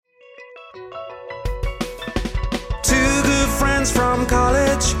Two good friends from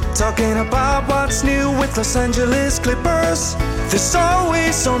college talking about what's new with Los Angeles Clippers. There's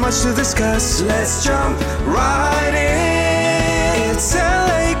always so much to discuss. Let's jump right in. It's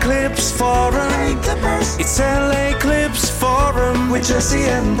LA Clips Forum. It's LA Clips Forum with Jesse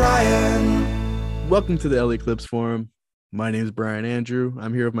and Brian. Welcome to the LA Clips Forum. My name is Brian Andrew.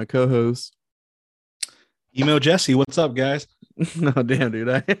 I'm here with my co-host. Emo Jesse, what's up, guys? No, damn, dude.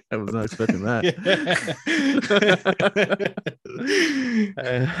 I was not expecting that.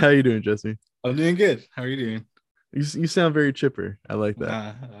 How you doing, Jesse? I'm doing good. How are you doing? You sound very chipper. I like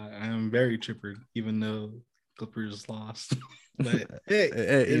that. I am very chipper, even though Clippers lost. But hey,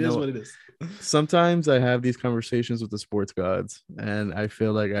 Hey, it is what it is. Sometimes I have these conversations with the sports gods, and I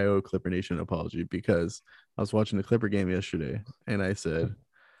feel like I owe Clipper Nation an apology because I was watching the Clipper game yesterday, and I said,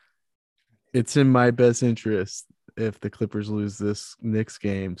 it's in my best interest if the Clippers lose this Knicks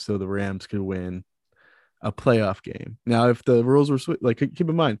game so the Rams could win a playoff game. Now, if the rules were like, keep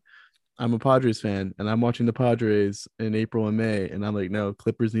in mind, I'm a Padres fan and I'm watching the Padres in April and May, and I'm like, no,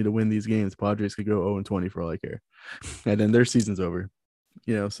 Clippers need to win these games. Padres could go 0-20 for all I care. And then their season's over,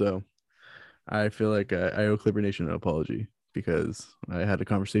 so I feel like I owe Clipper Nation an apology because I had a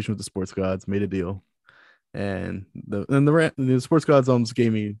conversation with the sports gods, made a deal. And the sports gods almost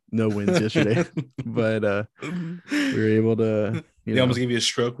gave me no wins yesterday, but we were able to. They almost gave you a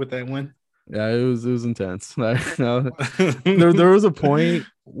stroke with that win. Yeah, it was intense. There was a point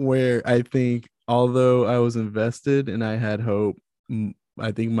where I think, although I was invested and I had hope,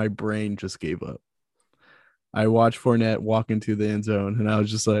 I think my brain just gave up. I watched Fournette walk into the end zone, and I was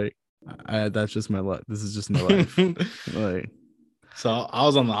just like, "That's just my life. This is just my life." So I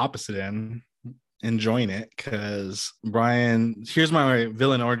was on the opposite end, enjoying it because Brian, here's my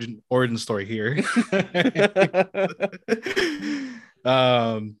villain origin story here.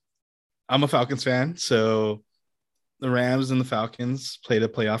 I'm a Falcons fan, so the Rams and the Falcons played a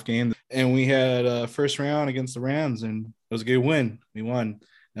playoff game, and we had a first round against the Rams, and it was a good win. We won,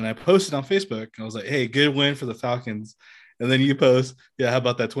 and I posted on Facebook. I was like, "Hey, good win for the Falcons." And then you post, "Yeah, how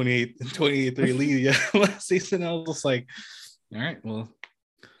about that 28-3 lead last season?" I was just like, "All right, well,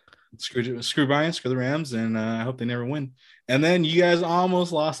 screw Brian, screw the Rams, and I hope they never win." And then you guys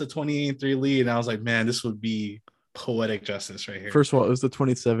almost lost a 28-3 lead, and I was like, man, this would be poetic justice right here. First of all, it was the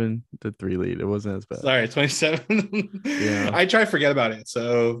 27-3 lead. It wasn't as bad. Sorry, 27. Yeah. I try to forget about it,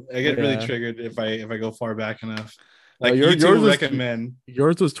 so I get really triggered if I go far back enough. Like yours would recommend.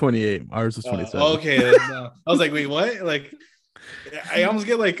 Yours was 28. Ours was 27. Okay. No. I was like, wait, what? Like, I almost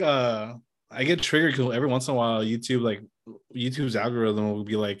get like I get triggered because every once in a while YouTube's algorithm will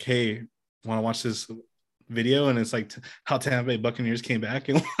be like, hey, want to watch this video? And it's like how Tampa Bay Buccaneers came back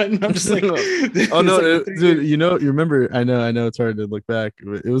and I'm just like, oh no, dude, you remember, I know it's hard to look back,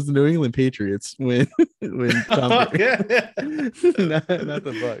 but it was the New England Patriots when Tom not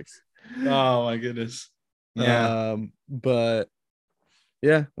the Bucks. Oh my goodness. Yeah. But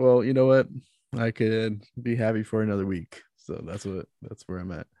yeah, well, you know what, I could be happy for another week, so that's where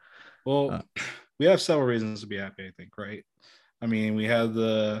I'm at. Well, we have several reasons to be happy, I think, right? I mean, we had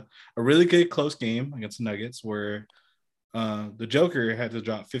a really good close game against the Nuggets where the Joker had to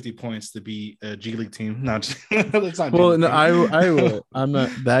drop 50 points to beat a G League team. That's not well, no, I'm not.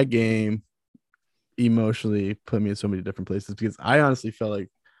 That game emotionally put me in so many different places because I honestly felt like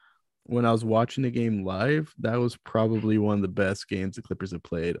when I was watching the game live, that was probably one of the best games the Clippers have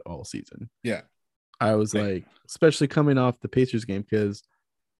played all season. Yeah. I was like, especially coming off the Pacers game, because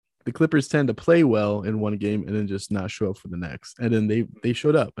the Clippers tend to play well in one game and then just not show up for the next. And then they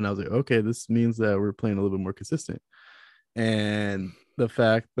showed up, and I was like, okay, this means that we're playing a little bit more consistent. And the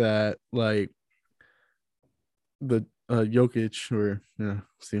fact that like the Jokic, or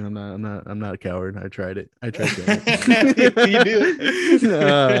see, I'm not a coward. I tried it. You do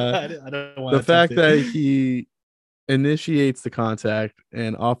it. I don't want the fact that he initiates the contact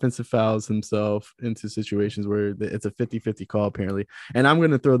and offensive fouls himself into situations where it's a 50-50 call apparently. And I'm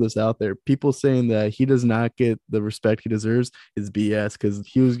going to throw this out there. People saying that he does not get the respect he deserves is BS, because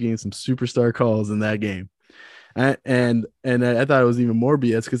he was getting some superstar calls in that game. And I thought it was even more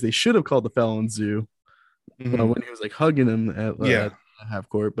BS because they should have called the foul on Zoo when he was like hugging him at half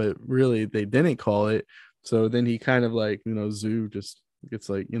court, but really they didn't call it. So then he kind of like, Zoo just gets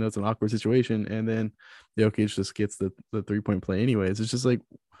like, it's an awkward situation, and then Jokic just gets the 3-point play anyways. It's just like,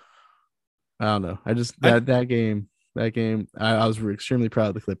 I don't know. I just that game, I was extremely proud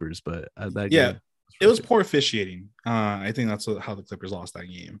of the Clippers, but game, it was poor officiating. I think that's how the Clippers lost that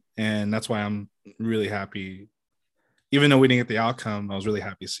game, and that's why I'm really happy. Even though we didn't get the outcome, I was really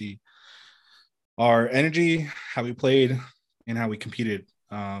happy to see our energy, how we played, and how we competed.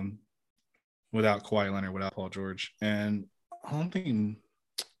 without Kawhi Leonard, without Paul George, and I don't think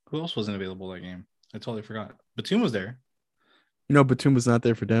who else wasn't available that game. I totally forgot. Batum was there. No, Batum was not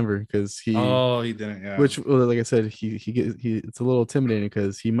there for Denver because he didn't. Yeah, which, well, like I said, he it's a little intimidating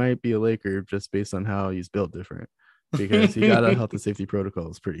because he might be a Laker just based on how he's built different, because he got out health and safety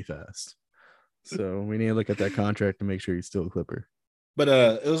protocols pretty fast. So we need to look at that contract to make sure he's still a Clipper. But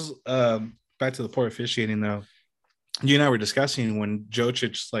it was back to the poor officiating though. You and I were discussing when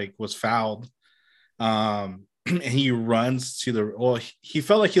Jokic like was fouled, and he runs to the he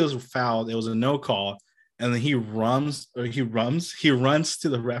felt like he was fouled. It was a no call, and then he runs to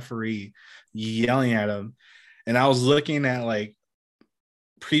the referee, yelling at him. And I was looking at like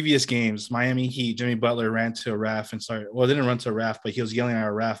previous games, Miami Heat, Jimmy Butler ran to a ref and didn't run to a ref, but he was yelling at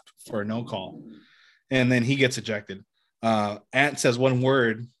a ref for a no call, and then he gets ejected. Ant says one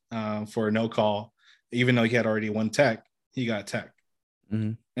word for a no call, even though he had already won tech, he got tech.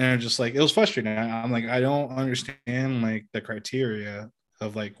 Mm-hmm. And just like, it was frustrating. I'm like, I don't understand like the criteria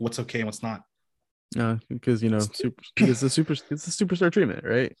of like what's okay and what's not. Because it's the superstar treatment,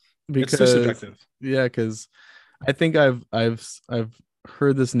 right? Because it's so subjective. Yeah, because I think I've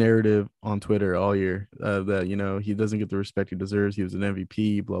heard this narrative on Twitter all year that he doesn't get the respect he deserves. He was an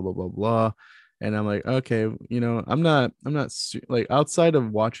MVP, blah blah blah blah. And I'm like, okay, I'm not like, outside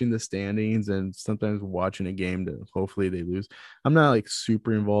of watching the standings and sometimes watching a game that hopefully they lose, I'm not like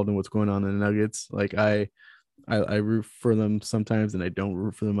super involved in what's going on in the Nuggets. Like I root for them sometimes and I don't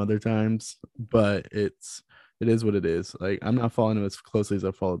root for them other times, but it is what it is. Like, I'm not following them as closely as I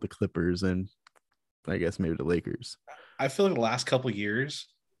followed the Clippers and I guess maybe the Lakers. I feel like the last couple of years,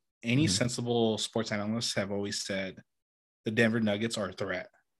 any sensible sports analysts have always said the Denver Nuggets are a threat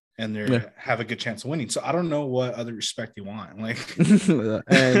and they have a good chance of winning. So I don't know what other respect you want. Like,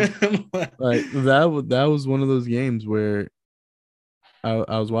 and like that was one of those games where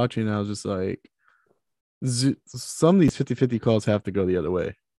I was watching and I was just like, some of these 50-50 calls have to go the other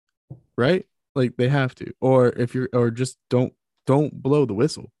way, right? Like, they have to, or just don't blow the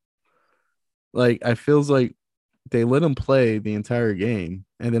whistle. Like, I feels like they let them play the entire game,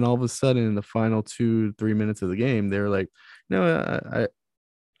 and then all of a sudden in the final 2-3 minutes of the game, they were like, no,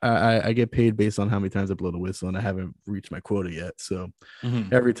 I get paid based on how many times I blow the whistle, and I haven't reached my quota yet. So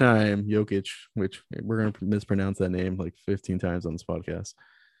every time Jokic, which we're gonna mispronounce that name like 15 times on this podcast,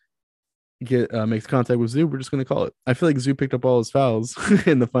 makes contact with Zoo, we're just gonna call it. I feel like Zoo picked up all his fouls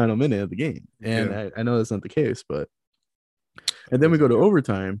in the final minute of the game, and I know that's not the case, but and then we go to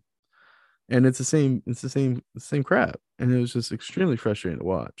overtime, and it's the same crap, and it was just extremely frustrating to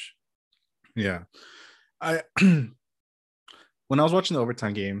watch. Yeah, when I was watching the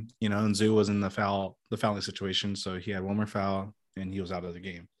overtime game, and Zoo was in the fouling situation, so he had one more foul and he was out of the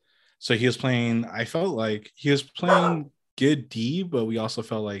game. So he was playing. I felt like he was playing good D, but we also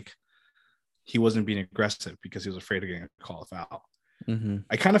felt like he wasn't being aggressive because he was afraid of getting a call foul. Mm-hmm.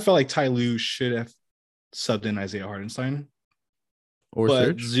 I kind of felt like Ty Lue should have subbed in Isaiah Hartenstein or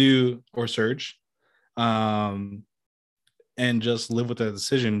Serge, and just live with that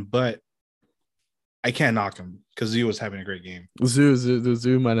decision. But I can't knock him because Zoo was having a great game.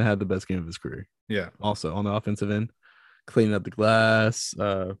 Zoo might have had the best game of his career. Yeah. Also on the offensive end, cleaning up the glass.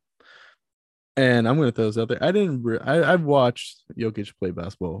 And I'm gonna throw this out there. I've watched Jokic play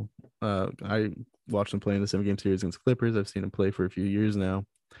basketball. I watched him play in the 7-game series against Clippers. I've seen him play for a few years now,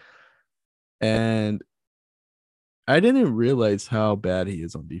 and I didn't realize how bad he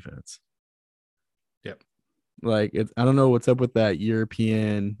is on defense. Yep. Like, I don't know what's up with that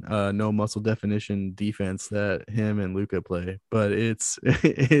European no muscle definition defense that him and Luka play, but it's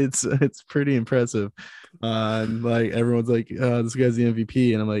pretty impressive. And like, everyone's like, this guy's the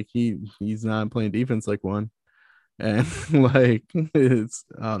MVP, and I'm like, he's not playing defense like one, and like, it's,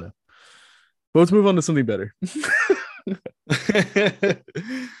 I don't know. But let's move on to something better.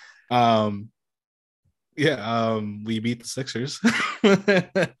 We beat the Sixers.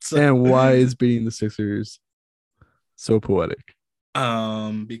 And why is beating the Sixers so poetic?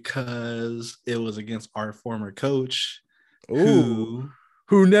 Because it was against our former coach, who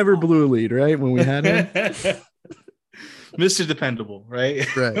never blew a lead, right? When we had him. Mr. Dependable, right?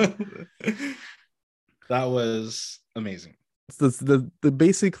 Right. That was amazing. So the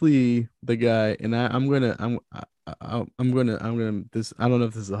basically the guy, and I'm gonna this, I don't know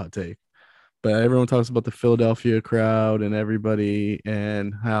if this is a hot take, but everyone talks about the Philadelphia crowd and everybody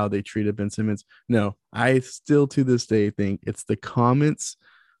and how they treated Ben Simmons. No, I still to this day think it's the comments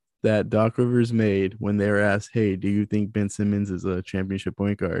that Doc Rivers made when they were asked, hey, do you think Ben Simmons is a championship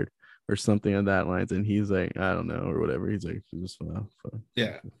point guard? or something on that lines. And he's like, I don't know, or whatever. He's like, just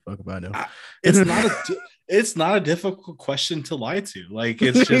Yeah. fuck if I know. It's not a difficult question to lie to. Like,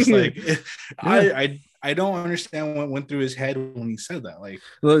 it's just like I don't understand what went through his head when he said that. Like,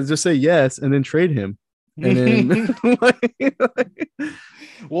 well, just say yes and then trade him. And then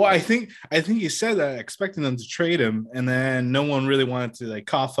well, I think he said that expecting them to trade him, and then no one really wanted to like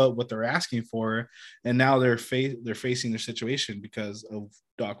cough up what they're asking for, and now they're facing their situation because of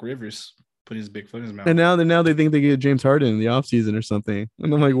Doc Rivers putting his big foot in his mouth. And now they think they get James Harden in the offseason or something.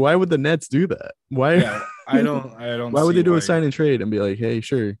 And I'm like, why would the Nets do that? Why? Yeah, I don't. Why would they do a sign and trade and be like, hey,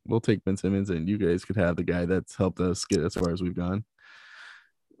 sure, we'll take Ben Simmons and you guys could have the guy that's helped us get as far as we've gone.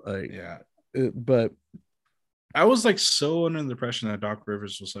 Like, yeah, but I was like so under the impression that Doc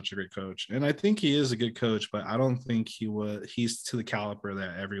Rivers was such a great coach, and I think he is a good coach, but I don't think he's to the caliber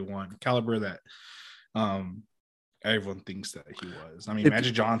that everyone thinks that he was. I mean,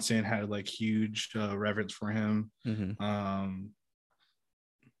 Magic Johnson had like huge reverence for him. Mm-hmm.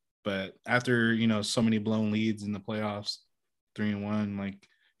 But after, so many blown leads in the playoffs, 3-1, like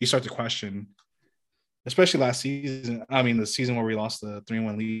you start to question, especially last season. I mean, the season where we lost the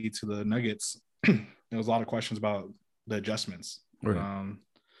 3-1 lead to the Nuggets, there was a lot of questions about the adjustments. Right.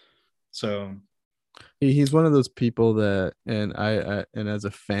 So he's one of those people that, and I as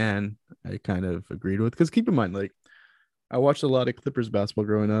a fan, I kind of agreed with, because keep in mind, like, I watched a lot of Clippers basketball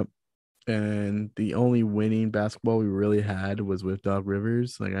growing up, and the only winning basketball we really had was with Doc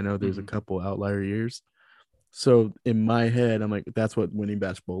Rivers. Like, I know there's a couple outlier years. So in my head, I'm like, that's what winning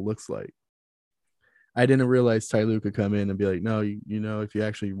basketball looks like. I didn't realize Ty Lue could come in and be like, no, if you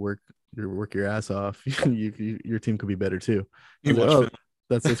actually work your ass off, your team could be better too.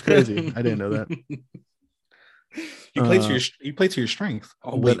 That's crazy. I didn't know that. You play to your strength.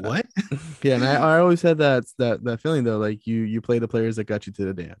 Oh wait, what? Yeah, and I always had that feeling though, like you play the players that got you to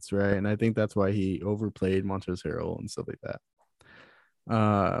the dance, right? And I think that's why he overplayed Montrezl Harrell and stuff like that.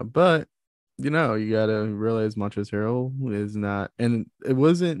 But you gotta realize Montrezl Harrell is not, and it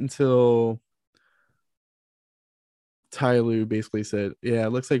wasn't until Ty Lue basically said, "Yeah,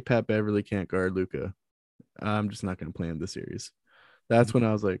 it looks like Pat Beverly can't guard Luka. I'm just not gonna play him this series." That's when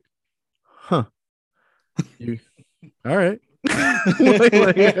I was like, "Huh, you all right?"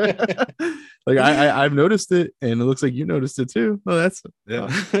 like I've noticed it, and it looks like you noticed it too. Oh, that's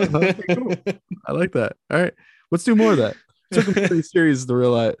okay, cool. I like that. All right, let's do more of that. It took him 3 series to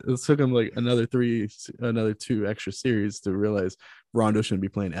realize. It took him like another 2 extra series to realize Rondo shouldn't be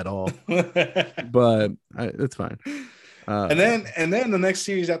playing at all. But it's fine. And then the next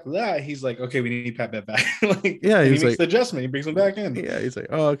series after that, he's like, okay, we need Pat Bev back. He makes the adjustment. He brings him back in. Yeah, he's like,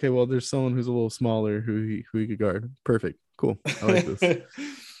 oh, okay, well, there's someone who's a little smaller who he could guard. Perfect. Cool. I like this.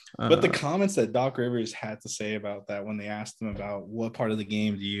 But the comments that Doc Rivers had to say about that when they asked him about what part of the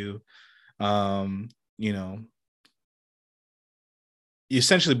game do you you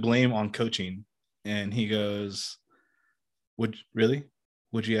essentially blame on coaching. And he goes, would you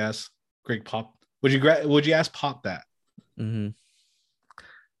ask Greg Pop? Would you ask Pop that? Mm-hmm.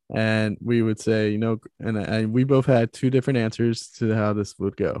 And we would say, and we both had 2 different answers to how this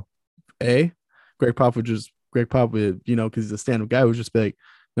would go. Greg Pop would, because he's a stand-up guy, would just be like,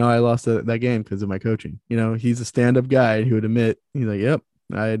 no, I lost that game because of my coaching. He's a stand-up guy, and he would admit, he's like, yep,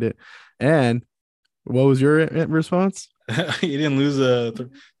 I did. And what was your response? He didn't lose a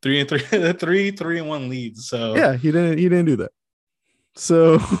 3-1 lead. So yeah, he didn't do that.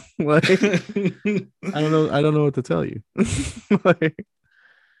 So like, I don't know what to tell you.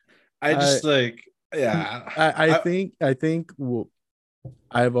 I think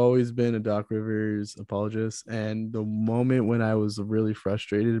I've always been a Doc Rivers apologist, and the moment when I was really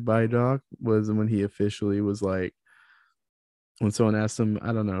frustrated by Doc was when he officially was like, when someone asked him,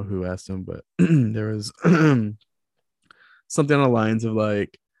 I don't know who asked him, but there was something on the lines of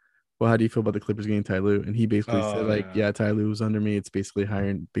like, well, how do you feel about the Clippers getting Ty Lue? And he basically said, like, yeah, Ty Lue was under me. It's basically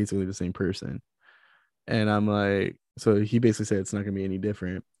hiring basically the same person. And I'm like, so he basically said it's not going to be any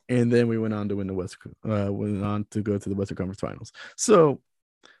different. And then we went on to win went on to go to the Western Conference Finals. So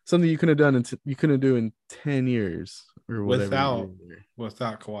something you couldn't have done, you couldn't do in 10 years or whatever.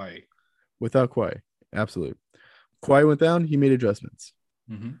 Without Kawhi. Without Kawhi, absolutely. Kawhi went down. He made adjustments.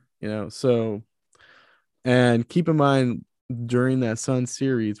 Mm-hmm. So, and keep in mind, during that Sun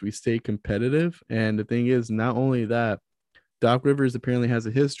series, we stayed competitive. And the thing is, not only that, Doc Rivers apparently has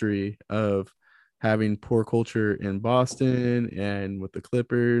a history of having poor culture in Boston and with the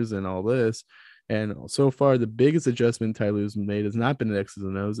Clippers and all this. And so far, the biggest adjustment Ty Lue's made has not been the X's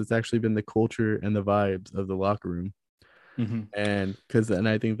and O's. It's actually been the culture and the vibes of the locker room. Mm-hmm. And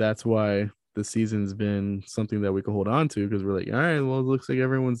I think that's why the season's been something that we could hold on to because we're like, all right, well, it looks like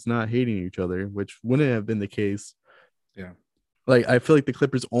everyone's not hating each other, which wouldn't have been the case. Yeah. Like, I feel like the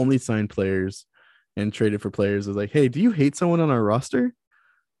Clippers only signed players and traded for players. It was like, hey, do you hate someone on our roster?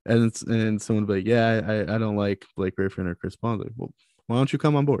 And someone would be like, yeah, I don't like Blake Griffin or Chris Paul. Like, well, why don't you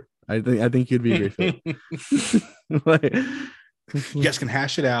come on board? I think you'd be a great fit. Like, you guys can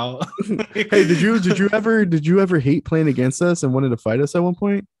hash it out. Hey, did you ever hate playing against us and wanted to fight us at one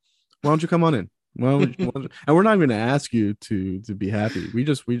point? Why don't you come on in? And we're not going to ask you to be happy. We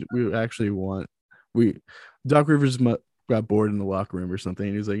actually want Doc Rivers got bored in the locker room or something.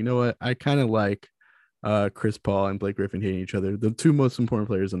 And he was like, you know what? I kind of like Chris Paul and Blake Griffin hating each other, the two most important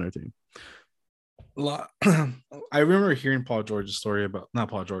players on our team. I remember hearing Paul George's story about not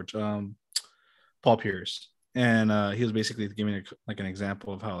Paul George, Paul Pierce, and he was basically giving an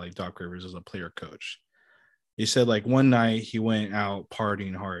example of how like Doc Rivers is a player coach. He said like one night he went out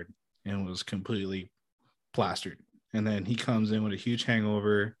partying hard and was completely plastered, and then he comes in with a huge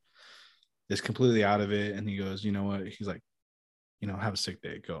hangover, is completely out of it, and he goes, you know what? He's like, have a sick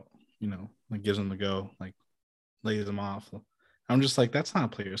day, go, like gives him the go, like lays him off. I'm just like, that's not a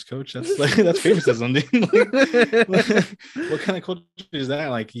player's coach. That's like that's favoritism. What kind of coach is that?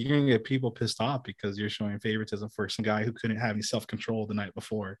 Like, you're gonna get people pissed off because you're showing favoritism for some guy who couldn't have any self-control the night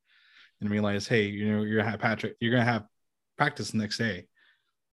before, and realize, hey, you're gonna have practice the next day.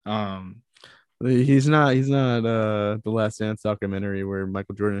 He's not the Last Dance documentary where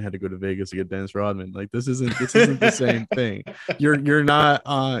Michael Jordan had to go to Vegas to get Dennis Rodman. Like, this isn't the same thing. You're not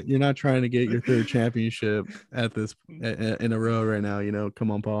trying to get your third championship at this in a row right now.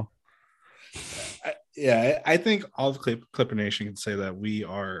 Come on, Paul. I think all of Clipper Nation can say that we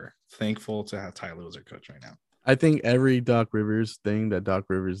are thankful to have Ty Lue as our coach right now. I think every Doc Rivers thing that Doc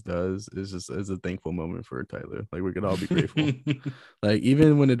Rivers does is a thankful moment for Ty Lue. Like, we could all be grateful. Like,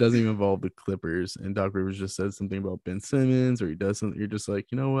 even when it doesn't even involve the Clippers and Doc Rivers just says something about Ben Simmons or he does something, you're just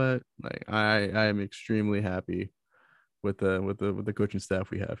like, you know what? Like, I am extremely happy with the coaching staff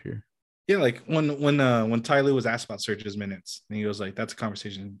we have here. Yeah, like when Ty Lue was asked about Serge's minutes, and he was like, "That's a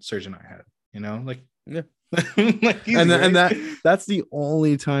conversation Serge and I had." Like, yeah, like easy, and right? that's the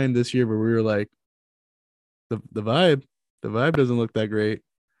only time this year where we were like, the vibe doesn't look that great.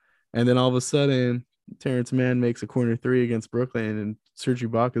 And then all of a sudden, Terrence Mann makes a corner three against Brooklyn, and Serge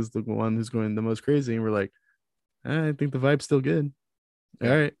Ibaka is the one who's going the most crazy. And we're like, I think the vibe's still good. All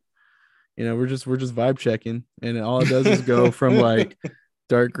right. We're just vibe checking. And all it does is go from like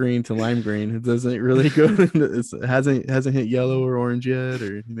dark green to lime green. It doesn't really go into, it hasn't hit yellow or orange yet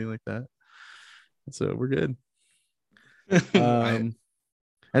or anything like that. So we're good. And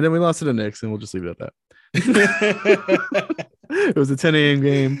then we lost to the Knicks, and we'll just leave it at that. It was a 10 a.m.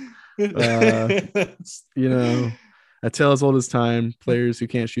 game. A tale as old as time. Players who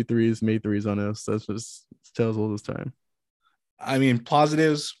can't shoot threes made threes on us. That's just tale as old as time. I mean,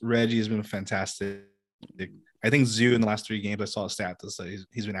 positives. Reggie has been fantastic. I think Zoo in the last 3 games, I saw a stat that says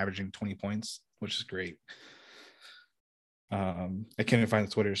he's been averaging 20 points, which is great. I can't find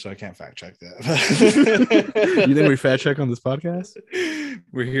the Twitter, so I can't fact check that. You think we fact check on this podcast?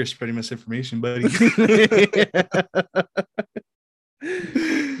 We're here spreading misinformation, buddy.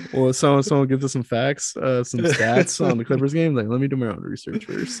 Well, someone gives us some facts, some stats on the Clippers game. Like, let me do my own research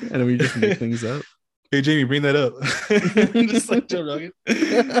first, and then we just make things up. Hey, Jamie, bring that up. Just like Joe Rogan.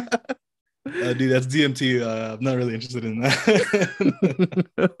 Dude, that's DMT. I'm not really interested in that.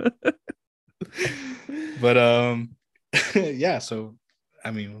 But yeah. So,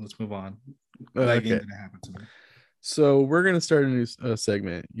 I mean, let's move on. That game didn't happen to me. So we're gonna start a new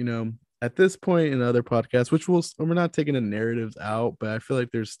segment. At this point in other podcasts, which we're not taking the narratives out, but I feel like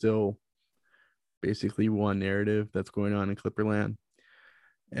there's still basically one narrative that's going on in Clipperland,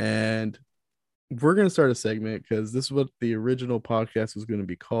 and we're gonna start a segment because this is what the original podcast was going to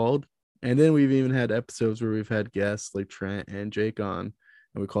be called. And then we've even had episodes where we've had guests like Trent and Jake on,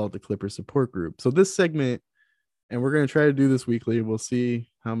 and we call it the Clipper Support Group. So this segment, and we're going to try to do this weekly. We'll see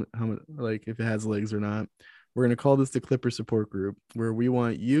how like if it has legs or not. We're going to call this the Clipper Support Group, where we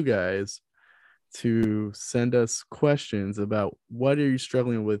want you guys to send us questions about what are you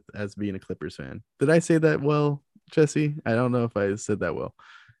struggling with as being a Clippers fan. Did I say that well, Jesse? I don't know if I said that well.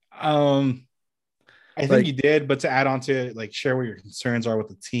 I think you did, but to add on to it, like, share what your concerns are with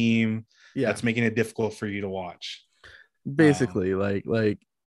the team that's making it difficult for you to watch. Basically, like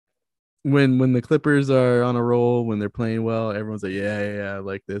when the Clippers are on a roll, when they're playing well, everyone's like, yeah, I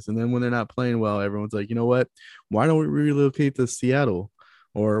like this. And then when they're not playing well, everyone's like, you know what? Why don't we relocate to Seattle?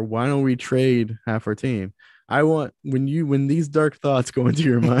 Or why don't we trade half our team? I want when these dark thoughts go into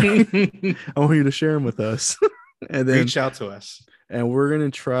your mind, I want you to share them with us. And then Reach out to us. and we're gonna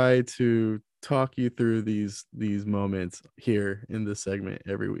try to talk you through these moments here in this segment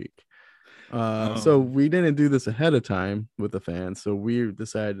every week. So we didn't do this ahead of time with the fans, so we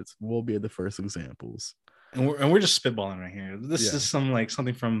decided we'll be the first examples. And we're just spitballing right here. This is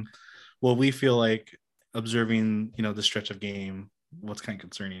something from what we feel like observing, the stretch of game, what's kind of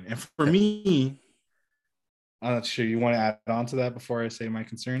concerning. And for me, I'm not sure you want to add on to that before I say my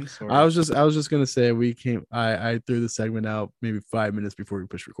concerns. Or? I was just gonna say I threw the segment out maybe 5 minutes before we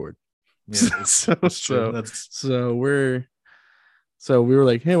push record. Yeah, that's true. So we were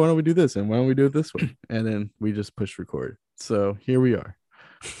like, hey, why don't we do this? And why don't we do it this way? And then we just pushed record. So here we are.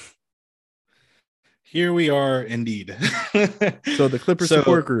 Here we are indeed. So the Clipper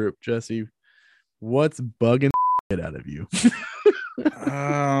support group, Jesse, what's bugging out of you?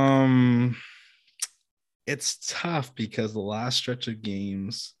 It's tough because the last stretch of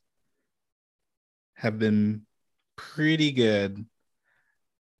games have been pretty good.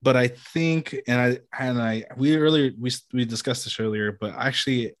 But I think, we discussed this earlier, but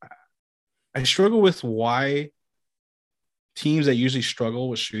actually I struggle with why teams that usually struggle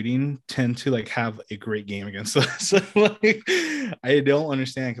with shooting tend to like have a great game against us. Like, I don't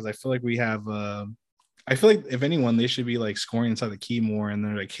understand, because I feel like we have, I feel like if anyone, they should be like scoring inside the key more, and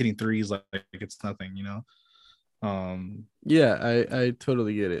they're like hitting threes like it's nothing, Yeah, I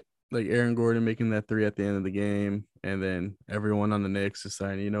totally get it. Like Aaron Gordon making that 3 at the end of the game, and then everyone on the Knicks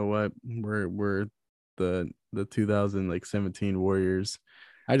deciding, you know what, we're the 2017 Warriors.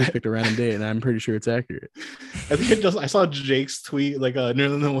 I just picked a random date, and I'm pretty sure it's accurate. I think I saw Jake's tweet, like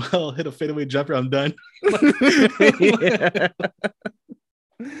Nerlens Noel hit a fadeaway jumper, I'm done.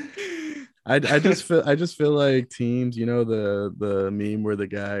 I just feel like teams, the meme where the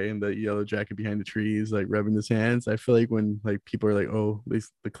guy in the yellow jacket behind the trees like rubbing his hands. I feel like when like people are like, oh,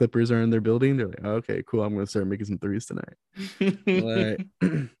 the Clippers are in their building, they're like, oh, okay, cool, I'm gonna start making some threes tonight. Like,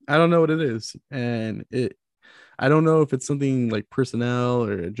 I don't know what it is, and I don't know if it's something like personnel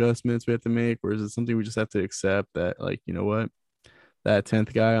or adjustments we have to make, or is it something we just have to accept that, like, you know what, that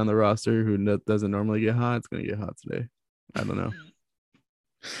 10th guy on the roster who doesn't normally get hot, it's gonna get hot today. I don't know.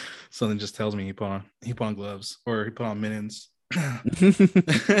 Something just tells me he put on gloves, or he put on mittens.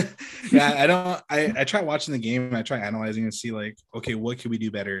 Yeah, I try watching the game, and I try analyzing and see like, okay, what could we do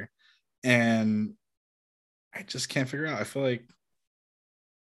better? And I just can't figure out. I feel like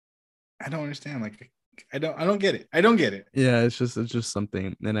I don't understand. Like, I don't get it. I don't get it. Yeah, it's just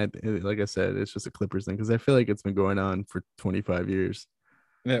something. And like I said, it's just a Clippers thing, because I feel like it's been going on for 25 years.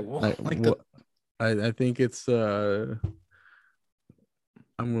 Yeah, well, I think it's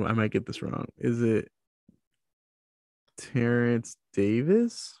I might get this wrong. Is it Terrence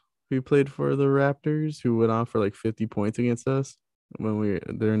Davis who played for the Raptors, who went off for like 50 points against us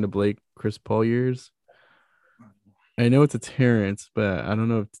during the Blake Chris Paul years? I know it's a Terrence, but I don't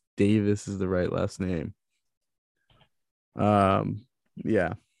know if Davis is the right last name.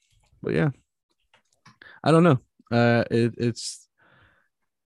 Yeah, but yeah, I don't know. It's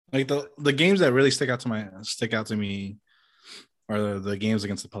like the games that really stick out to me are the games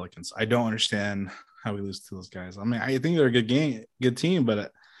against the Pelicans. I don't understand how we lose to those guys. I mean, I think they're a good team,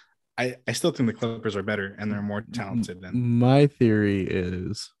 but I still think the Clippers are better and they're more talented. My theory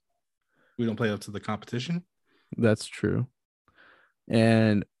is we don't play up to the competition. That's true.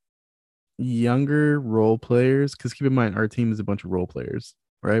 And younger role players, because keep in mind, our team is a bunch of role players,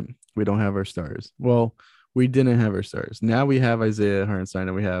 right? We don't have our stars. Well, we didn't have our stars. Now we have Isaiah Hartenstein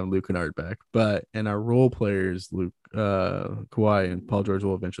and we have Luke Kennard back. And our role players, Kawhi and Paul George,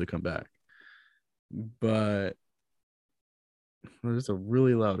 will eventually come back. But there's a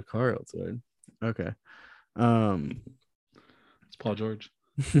really loud car outside. Okay. It's Paul George.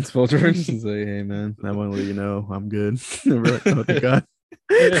 It's Paul George. He's like, hey man, I want to let you know I'm good. We're like, oh thank God.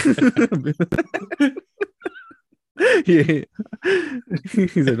 Yeah.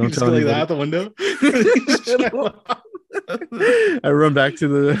 He's like, don't tell anybody. That out the window. I run back to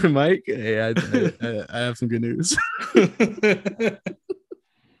the mic. Hey, I have some good news.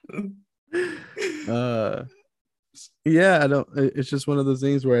 Yeah, I don't. It's just one of those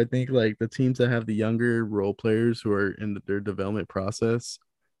things where I think like the teams that have the younger role players who are in their development process,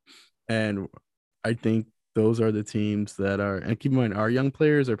 and I think those are the teams that are. And keep in mind, our young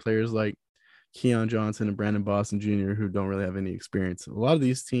players are players like Keon Johnson and Brandon Boston Jr., who don't really have any experience. A lot of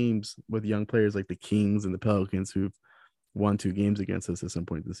these teams with young players like the Kings and the Pelicans, who've won 2 games against us at some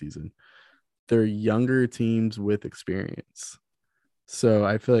point this season, they're younger teams with experience. So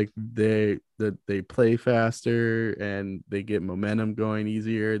I feel like they play faster and they get momentum going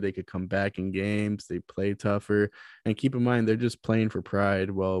easier. They could come back in games. They play tougher. And keep in mind, they're just playing for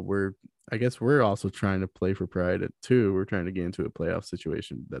pride while we're I guess we're also trying to play for pride too. We're trying to get into a playoff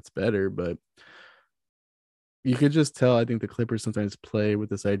situation that's better, but you could just tell. I think the Clippers sometimes play with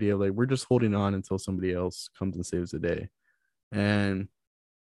this idea of like we're just holding on until somebody else comes and saves the day, and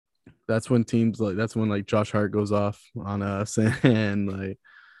that's when like Josh Hart goes off on us and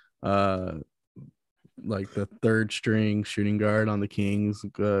uh like the third string shooting guard on the Kings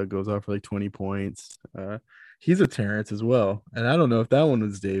goes off for like 20 points. He's a Terrence as well, and I don't know if that one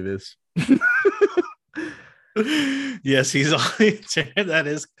was Davis. Yes, he's on. That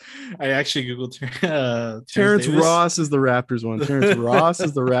is. I actually googled Terrence Davis. Ross is the Raptors one. Terrence Ross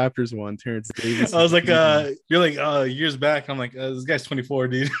is the Raptors one. Terrence Davis. I was like, you're like, years back. I'm like, this guy's 24,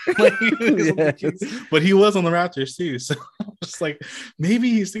 dude. Like, Yes. but he was on the Raptors too. So I'm just like,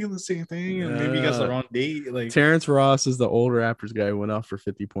 maybe he's thinking the same thing, and maybe he got the wrong date. Like Terrence Ross is the old Raptors guy who went off for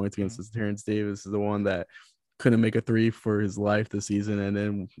 50 points against us. Terrence Davis is the one that couldn't make a three for his life this season and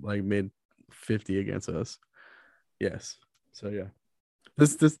then like made 50 against us. Yes. So yeah.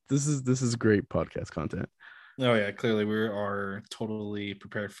 This is great podcast content. Oh yeah, clearly we are totally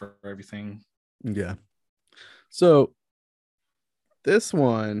prepared for everything. Yeah. So this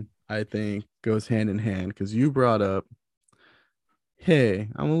one I think goes hand in hand because you brought up, hey,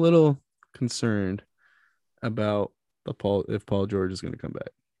 I'm a little concerned about if Paul George is going to come back.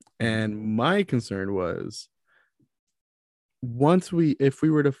 And my concern was if we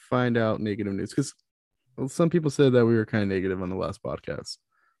were to find out negative news, because some people said that we were kind of negative on the last podcast.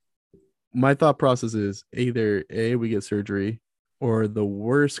 My thought process is either A, we get surgery, or the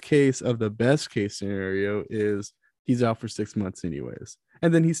worst case of the best case scenario is he's out for 6 months anyways,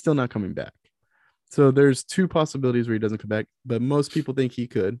 and then he's still not coming back. So there's two possibilities where he doesn't come back, but most people think he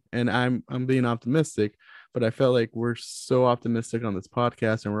could, and I'm being optimistic, but I felt like we're so optimistic on this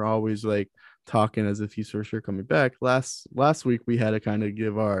podcast, and we're always like talking as if he's for sure coming back. Last week we had to kind of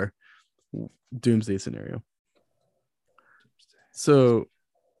give our doomsday scenario. So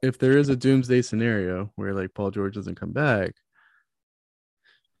if there is a doomsday scenario where like Paul George doesn't come back,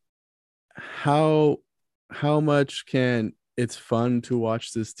 how much can it's fun to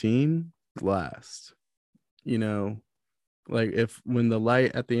watch this team last? You know, like when the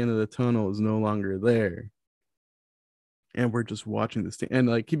light at the end of the tunnel is no longer there and we're just watching this team, and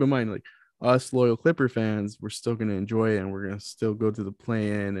like keep in mind, like us loyal Clipper fans, we're still going to enjoy it and we're going to still go to the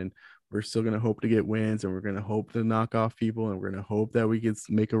play-in and we're still going to hope to get wins and we're going to hope to knock off people and we're going to hope that we can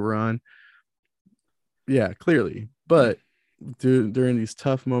make a run. Yeah, clearly. But during these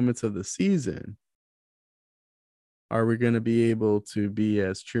tough moments of the season, are we going to be able to be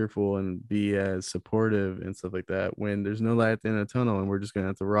as cheerful and be as supportive and stuff like that when there's no light at the end of the tunnel and we're just going to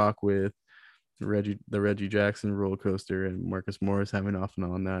have to rock with the Reggie Jackson roller coaster and Marcus Morris having off and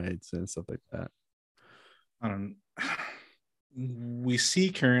on nights and stuff like that? We see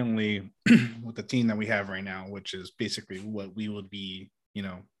currently with the team that we have right now, which is basically what we would be,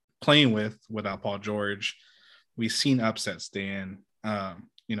 playing with without Paul George. We've seen upsets, Dan,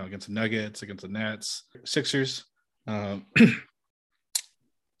 against the Nuggets, against the Nets, Sixers. So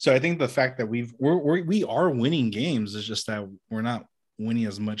I think the fact that we are winning games is just that we're not winning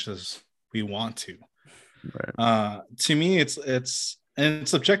as much as we want to. Right. To me, it's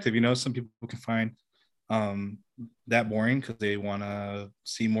subjective. Some people can find that boring because they want to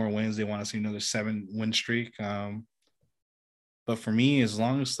see more wins. They want to see another 7-win streak. But for me, as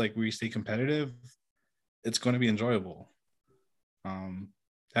long as like we stay competitive, it's going to be enjoyable.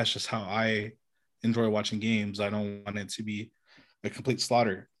 That's just how I enjoy watching games. I don't want it to be a complete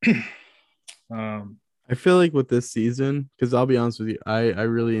slaughter. I feel like with this season, because I'll be honest with you, I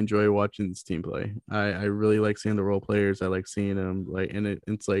really enjoy watching this team play. I really like seeing the role players. I like seeing them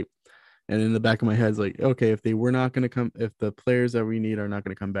it's like, and in the back of my head, it's like, okay, if the players that we need are not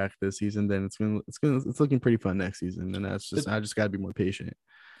going to come back this season, then it's looking pretty fun next season. And that's just, I just got to be more patient.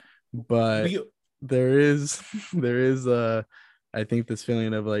 But there is I think this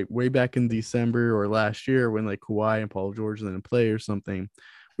feeling of like way back in December or last year when like Kawhi and Paul George didn't play or something,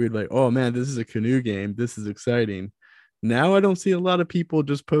 we'd like, oh man, this is a canoe game. This is exciting. Now I don't see a lot of people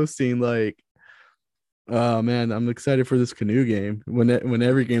just posting like, oh man, I'm excited for this canoe game when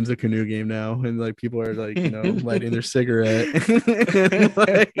every game's a canoe game now. And like people are like, lighting their cigarette and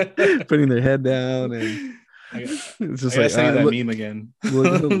like putting their head down. And it's just like that meme again.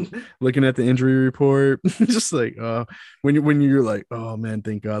 looking at the injury report, just like when you're like, oh man,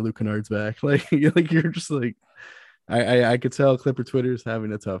 thank God Luke Kennard's back. Like you're just like, I could tell Clipper Twitter is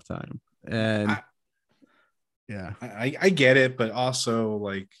having a tough time, and I get it, but also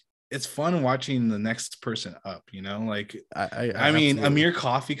like it's fun watching the next person up. Like I mean, Amir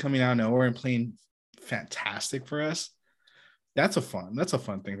Coffey coming out of nowhere and playing fantastic for us. that's a fun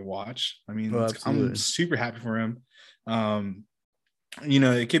thing to watch. I mean, Oh, I'm absolutely. super happy for him.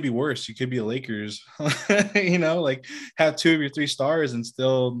 It could be worse. You could be a Lakers, like have two of your three stars and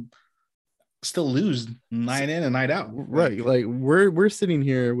still lose night in and night out. Right. Like we're sitting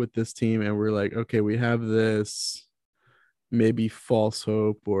here with this team and we're like, okay, we have this maybe false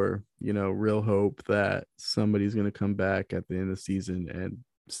hope or, real hope that somebody's going to come back at the end of the season and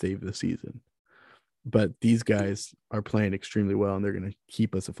save the season. But these guys are playing extremely well and they're going to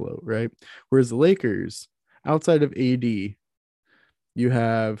keep us afloat, right? Whereas the Lakers, outside of AD, you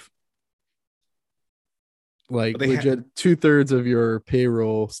have like But they legit 2/3 of your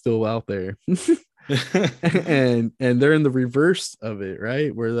payroll still out there. and they're in the reverse of it,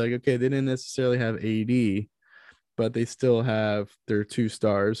 right? Where like, okay, they didn't necessarily have AD, but they still have their two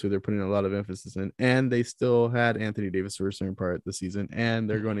stars who they're putting a lot of emphasis in, and they still had Anthony Davis for a certain part of the season, and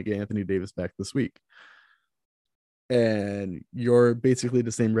they're going to get Anthony Davis back this week. And you're basically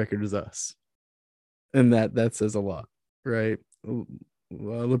the same record as us, and that says a lot, right?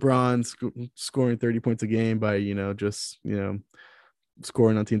 LeBron scoring 30 points a game by just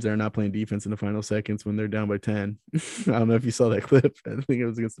scoring on teams that are not playing defense in the final seconds when they're down by 10. I don't know if you saw that clip. I think it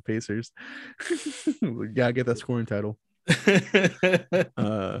was against the Pacers. Gotta get that scoring title.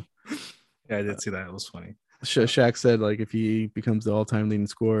 Yeah, I did see that. It was funny. Shaq said like if he becomes the all-time leading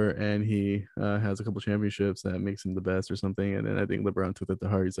scorer and he has a couple championships, that makes him the best or something. And then I think LeBron took that to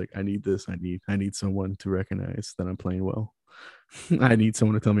heart. He's like, I need this. I need someone to recognize that I'm playing well. I need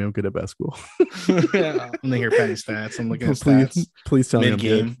someone to tell me I'm good at basketball. Yeah, I'm here penny stats. I'm looking at please, stats. Please tell me I'm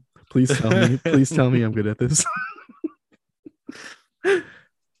Mid-game. good. Please tell me. Please tell me I'm good at this.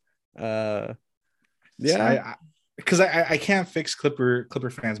 Yeah, because I can't fix Clipper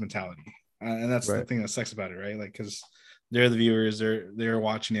fans mentality, and that's right. the thing that sucks about it, right? Like, because they're the viewers, they're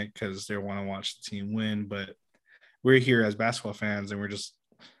watching it because they want to watch the team win, but we're here as basketball fans and we're just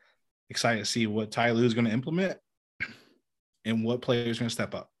excited to see what Ty Lue is going to implement and what players are going to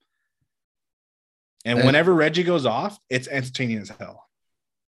step up. And whenever Reggie goes off, it's entertaining as hell.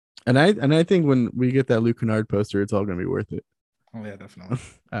 And I think when we get that Luke Kennard poster, it's all going to be worth it. Oh yeah, definitely.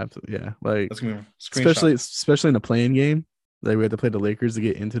 Absolutely, yeah. Like that's gonna be especially in a playing game. Like we had to play the Lakers to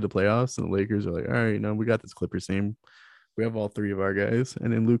get into the playoffs, and the Lakers are like, all right, we got this Clippers team. We have all three of our guys,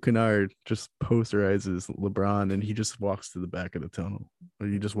 and then Luke Kennard just posterizes LeBron, and he just walks to the back of the tunnel. Or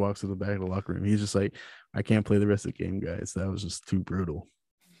he just walks to the back of the locker room. He's just like, I can't play the rest of the game, guys. That was just too brutal.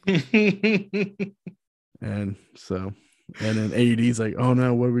 And so. And then AD's like, oh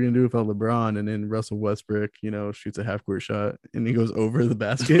no, what are we gonna do without LeBron? And then Russell Westbrook, shoots a half-court shot and he goes over the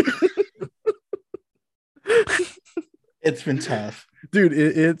basket. It's been tough, dude.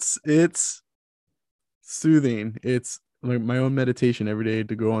 It's soothing. It's like my own meditation every day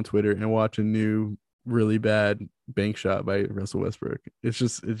to go on Twitter and watch a new really bad bank shot by Russell Westbrook. It's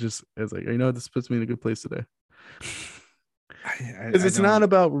like, this puts me in a good place today. Because it's not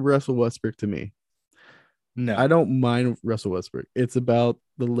about Russell Westbrook to me. No, I don't mind Russell Westbrook. It's about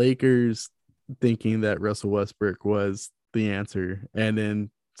the Lakers thinking that Russell Westbrook was the answer, and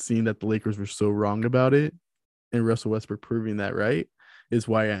then seeing that the Lakers were so wrong about it, and Russell Westbrook proving that right is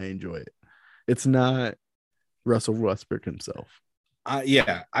why I enjoy it. It's not Russell Westbrook himself. I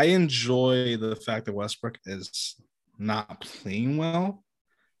enjoy the fact that Westbrook is not playing well,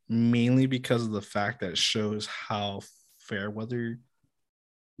 mainly because of the fact that it shows how fair weather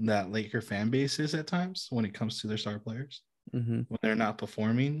that Laker fan base is at times when it comes to their star players. Mm-hmm. When they're not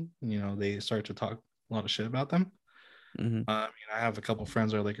performing, they start to talk a lot of shit about them. Mm-hmm. I have a couple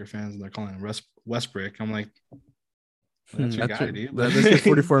friends that are Laker fans and they're calling him Westbrook. I'm like, that's your guy, dude. That's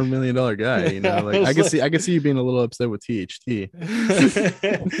your $44 million guy. Like I can see you being a little upset with THT.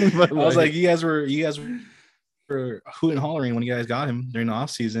 I was like, you guys were hooting and hollering when you guys got him during the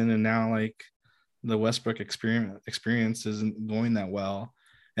offseason, and now like the Westbrook experience isn't going that well.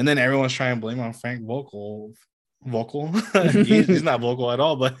 And then everyone's trying to blame on Frank Vogel. He's not vocal at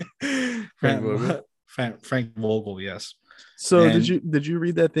all, but Frank Vogel, yes. So did you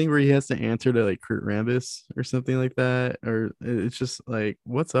read that thing where he has to answer to like Kurt Rambis or something like that? Or it's just like,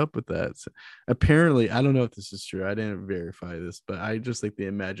 what's up with that? So, apparently, I don't know if this is true. I didn't verify this, but I just like to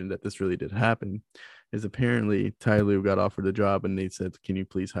imagine that this really did happen. Is apparently Ty Lue got offered a job and they said, can you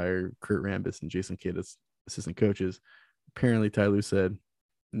please hire Kurt Rambis and Jason Kidd as assistant coaches? Apparently Ty Lue said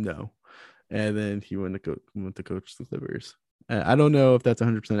no, and then he went to coach the Clippers. I don't know if that's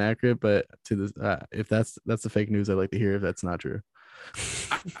 100% accurate, but to this, if that's the fake news, I'd like to hear if that's not true.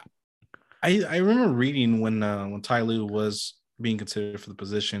 I remember reading when Ty Lue was being considered for the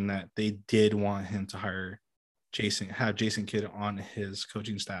position that they did want him to have Jason Kidd on his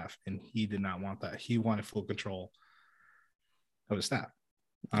coaching staff, and he did not want that. He wanted full control. of his staff,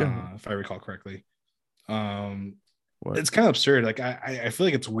 Yeah. if I recall correctly. What? It's kind of absurd. Like I feel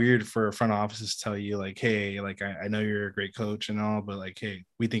like it's weird for front offices to tell you like, hey, like I know you're a great coach and all, but like, hey,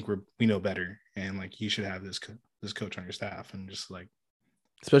 we think we know better, and like you should have this coach on your staff, and just like,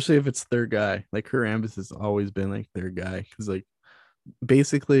 Especially if it's their guy. Like her Ambus has always been like their guy, because like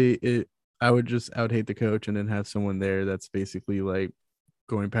basically I would hate the coach and then have someone there that's basically like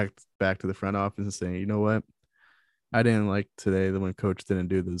going back to the front office and saying, you know what, I didn't like today the when coach didn't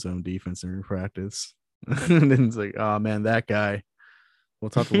do the zone defense during practice. And then it's like, oh man, that guy. We'll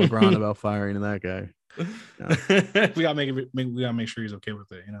talk to LeBron about firing that guy. Yeah. we gotta make sure he's okay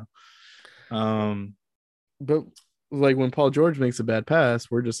with it, But like when Paul George makes a bad pass,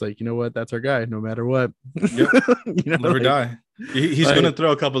 we're just like, you know what, that's our guy, no matter what. Yep. Live or die. He's gonna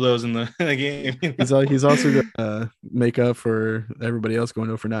throw a couple of those in the game. He's also gonna make up for everybody else going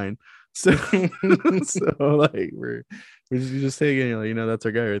 0 for 9. So, like we're just taking, that's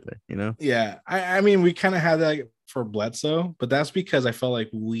our guy right there, Yeah, I mean, we kind of had that for Bledsoe, but that's because I felt like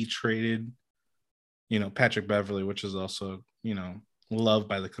we traded, Patrick Beverley, which is also, loved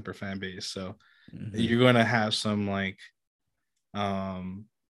by the Clipper fan base. So you're going to have some like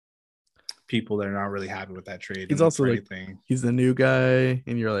people that are not really happy with that trade. He's also like, he's the new guy,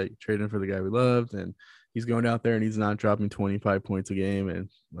 and you're like trading for the guy we loved, and he's going out there and he's not dropping 25 points a game and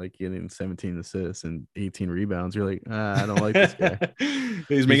like getting 17 assists and 18 rebounds. You're like, I don't like this guy.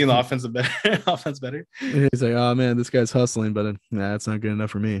 He's making the offense better. He's like, oh man, this guy's hustling, but it's not good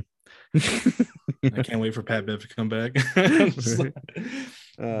enough for me. I can't wait for Pat Bev to come back.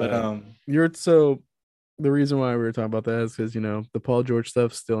 The reason why we were talking about that is because the Paul George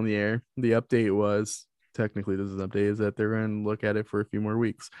stuff's still in the air. The update was, technically this is an update, is that they're going to look at it for a few more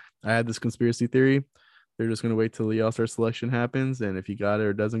weeks. I had this conspiracy theory. They're just going to wait till the All-Star selection happens, and if he got it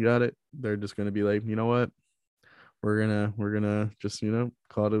or doesn't got it, they're just going to be like, you know what, we're gonna just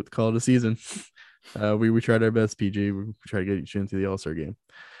call it a season. We tried our best, PG. We tried to get you into the All-Star game.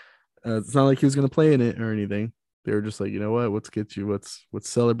 It's not like he was going to play in it or anything. They were just like, you know what, let's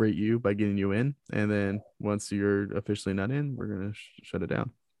celebrate you by getting you in, and then once you're officially not in, we're gonna shut it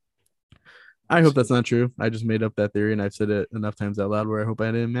down. I hope that's not true. I just made up that theory, and I've said it enough times out loud where I hope I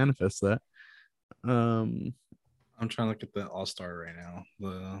didn't manifest that. I'm trying to look at the All-Star right now.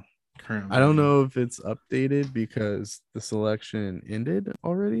 The current. I don't know if it's updated because the selection ended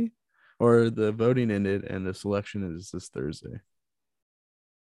already, or the voting ended and the selection is this Thursday.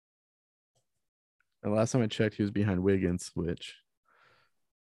 The last time I checked, he was behind Wiggins, which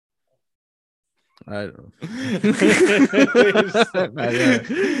I don't know.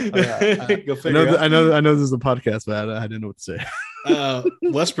 I know this is a podcast, but I didn't know what to say.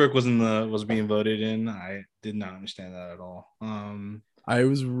 Westbrook was being voted in. I did not understand that at all. I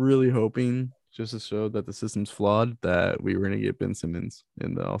was really hoping, just to show that the system's flawed, that we were going to get Ben Simmons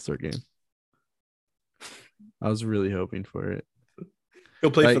in the All-Star game. I was really hoping for it. He'll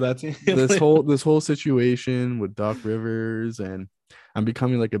play for that team. this whole situation with Doc Rivers, and I'm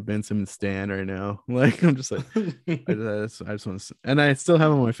becoming like a Ben Simmons stan right now. Like I'm just like, I just want to, and I still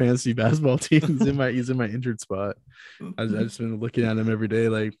have him on my fantasy basketball team. He's in my injured spot. I just been looking at him every day,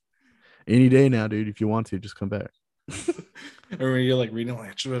 like any day now, dude. If you want to, just come back. Or when you're like reading, like,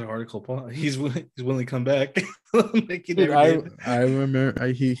 I just read an article. He's willing to come back. Like, dude, I remember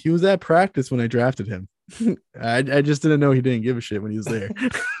he was at practice when I drafted him. I just didn't know he didn't give a shit when he was there.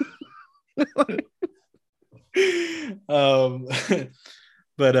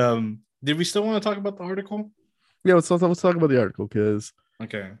 But did we still want to talk about the article? Yeah, let's talk about the article, because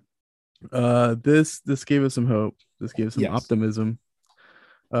this gave us some hope. This gave us some optimism.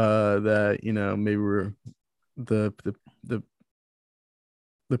 That maybe we're the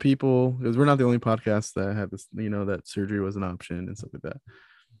people, because we're not the only podcast that had this, that surgery was an option and stuff like that.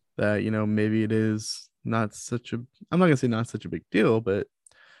 That maybe it is not such a, I'm not gonna say not such a big deal, but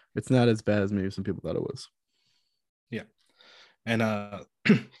it's not as bad as maybe some people thought it was. Yeah. And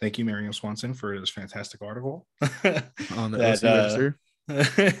thank you, Miriam Swanson, for this fantastic article on the register.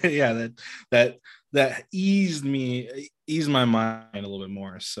 Yeah, that eased my mind a little bit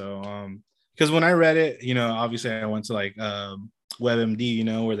more. So because when I read it, obviously I went to like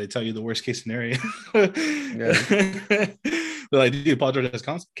WebMD, where they tell you the worst case scenario. They're like, dude, Paul George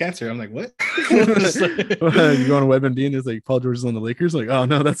has cancer. I'm like, what? You go on WebMD and it's like Paul George is on the Lakers. Like, oh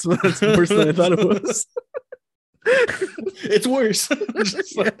no, that's worse than I thought it was. It's worse.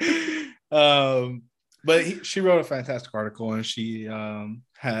 But she wrote a fantastic article, and she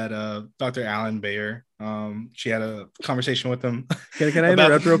had Dr. Alan Bayer. She had a conversation with him. Can I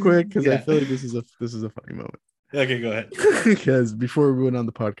interrupt real quick? Because I feel like this is a funny moment. Okay, go ahead. Because before we went on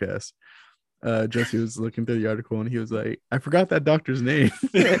the podcast, Jesse was looking through the article and he was like, I forgot that doctor's name.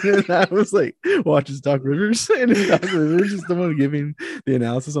 And then I was like, watches Doc Rivers. And then Doc Rivers is the one giving the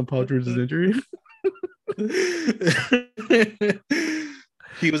analysis on Paul George's injury.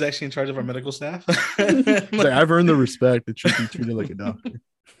 He was actually in charge of our medical staff. Like, I've earned the respect that should be treated like a doctor.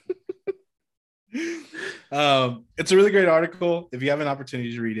 It's a really great article. If you have an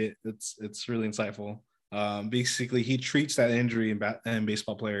opportunity to read it, it's really insightful. Basically, he treats that injury in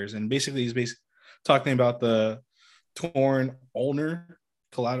baseball players, and basically he's talking about the torn ulnar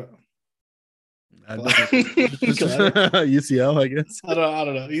collateral. UCL, I guess. I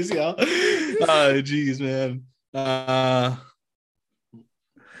don't know. UCL. Geez, man.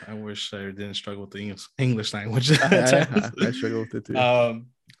 I wish I didn't struggle with the English language. I struggle with it too.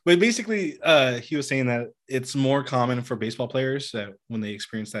 But basically, he was saying that it's more common for baseball players that when they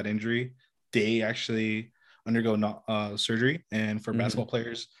experience that injury, they actually undergo surgery. And for basketball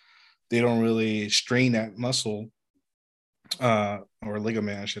players, they don't really strain that muscle or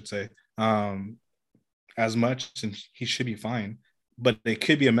ligament, I should say, as much, and he should be fine. But it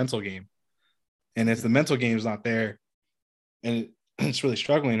could be a mental game. And if the mental game is not there and it's really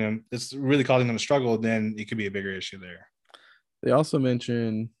struggling and it's really causing them to struggle, then it could be a bigger issue there. They also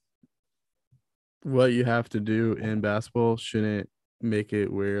mention what you have to do in basketball shouldn't make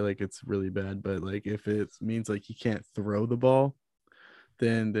it where like it's really bad, but like if it means like he can't throw the ball,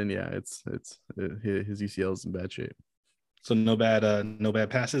 then yeah, it's his UCL is in bad shape. So no bad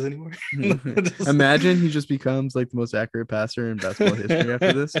passes anymore. Imagine he just becomes like the most accurate passer in basketball history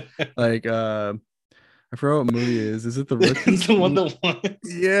after this. Like I forgot what movie it is. Is it the rookie? The one that won.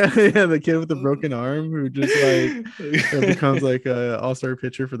 Yeah, the kid with the broken arm who just like becomes like a all-star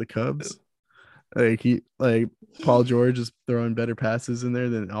pitcher for the Cubs. Like Paul George is throwing better passes in there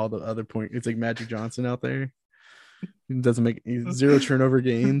than all the other point. It's like Magic Johnson out there. He doesn't make zero turnover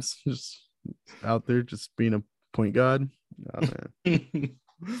games, just out there just being a point god. Oh, man.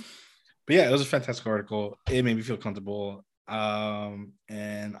 But yeah, it was a fantastic article. It made me feel comfortable. And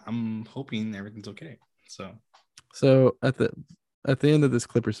I'm hoping everything's okay. So at the end of this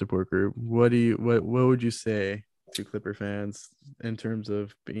Clipper support group, what would you say to Clipper fans in terms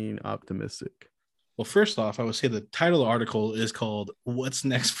of being optimistic? Well, first off, I would say the title of the article is called "What's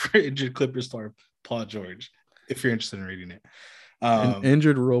Next for Injured Clipper Star Paul George." If you're interested in reading it, an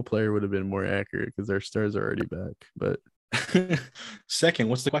injured role player would have been more accurate because our stars are already back. But second,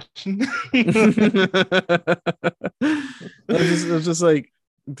 what's the question? I was just like,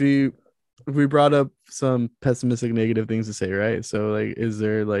 we brought up some pessimistic, negative things to say, right? So, like, is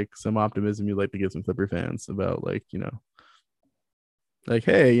there like some optimism you'd like to give some Clipper fans about, like, like,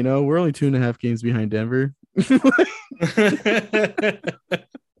 hey, we're only 2.5 games behind Denver.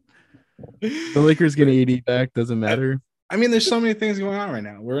 The Lakers getting AD back doesn't matter. I mean, there's so many things going on right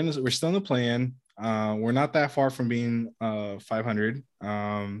now. We're still in the play-in. We're not that far from being 500.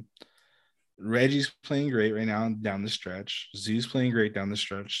 Reggie's playing great right now down the stretch. Zoo's playing great down the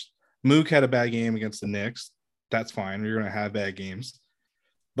stretch. Mook had a bad game against the Knicks. That's fine. We're going to have bad games.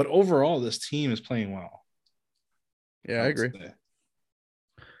 But overall, this team is playing well. Yeah, I agree.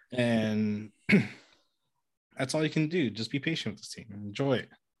 And that's all you can do. Just be patient with this team. Enjoy it.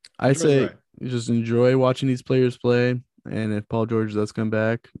 I say just enjoy watching these players play. And if Paul George does come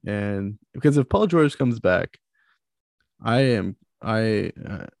back, because if Paul George comes back, I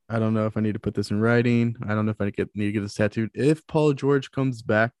don't know if I need to put this in writing. I don't know if I need to get this tattooed. If Paul George comes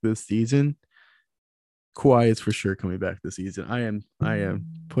back this season, Kawhi is for sure coming back this season. I am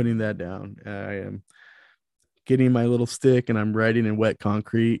putting that down. I am getting my little stick and I'm writing in wet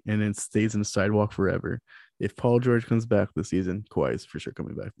concrete and it stays in the sidewalk forever. If Paul George comes back this season, Kawhi is for sure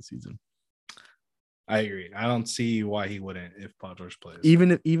coming back this season. I agree. I don't see why he wouldn't if Paul George plays.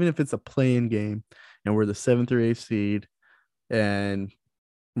 Even if it's a play-in game and we're the 7th or 8th seed and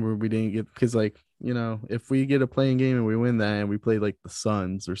we didn't get, because like, if we get a play-in game and we win that and we play like the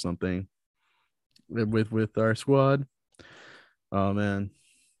Suns or something with our squad, oh man.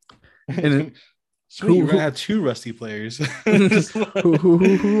 And so you're gonna have 2 rusty players.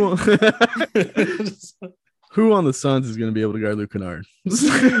 Who on the Suns is going to be able to guard Luke Kennard?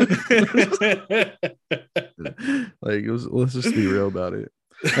 Like, let's just be real about it.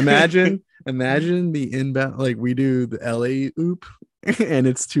 Imagine the inbound, like we do the LA oop, and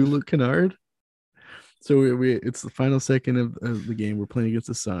it's to Luke Kennard. So it's the final second of the game. We're playing against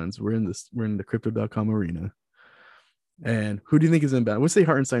the Suns. We're in the Crypto.com arena. And who do you think is inbound? Let's say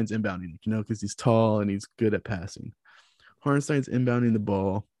Hartenstein's inbounding, because he's tall and he's good at passing. Hartenstein's inbounding the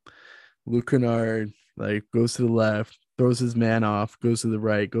ball. Luke Kennard goes to the left, throws his man off, goes to the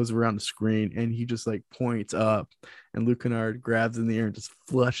right, goes around the screen, and he just points up, and Luke Kennard grabs in the air and just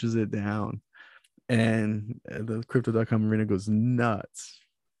flushes it down. and the crypto.com arena goes nuts.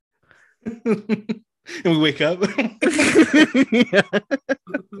 And we wake up. Yeah.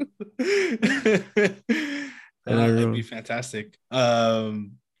 That'd be fantastic.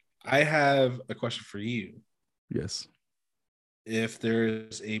 I have a question for you. Yes. If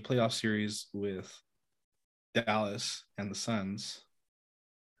there's a playoff series with Dallas and the Suns,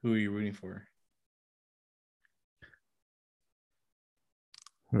 who are you rooting for?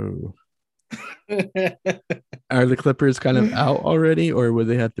 Oh. Are the Clippers kind of out already, or would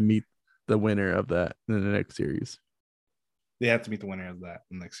they have to meet the winner of that in the next series? They have to meet the winner of that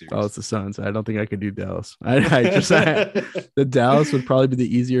in the next series. Oh, it's the Suns. I don't think I could do Dallas. The Dallas would probably be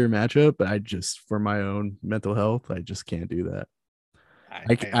the easier matchup, but I just, for my own mental health, I just can't do that.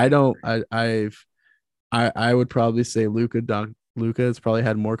 I would probably say Luka has probably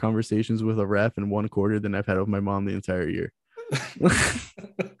had more conversations with a ref in one quarter than I've had with my mom the entire year.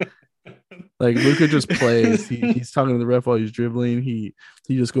 Like Luka just plays. He's talking to the ref while he's dribbling. He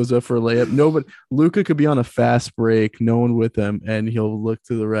just goes up for a layup. But Luka could be on a fast break, no one with him, and he'll look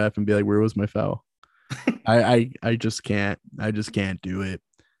to the ref and be like, "Where was my foul?" I just can't. I just can't do it.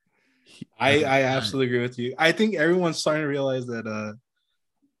 I absolutely agree with you. I think everyone's starting to realize that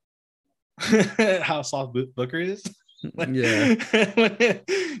how soft Booker is. Yeah.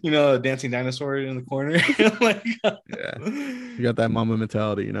 Dancing dinosaur in the corner. Like, yeah, you got that mama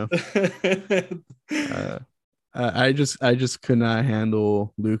mentality, I just could not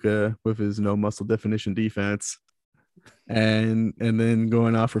handle Luka with his no muscle definition defense, and then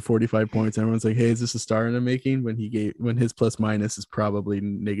going off for 45 points. Everyone's like, "Hey, is this a star in the making?" When his plus minus is probably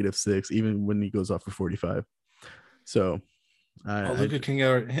 -6, even when he goes off for 45. So. Luka can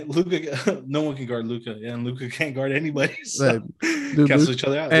guard Luka. No one can guard Luka, and Luka can't guard anybody. So cancel each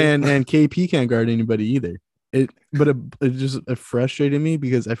other out. And KP can't guard anybody either. It just frustrated me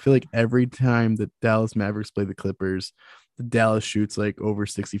because I feel like every time the Dallas Mavericks play the Clippers, the Dallas shoots like over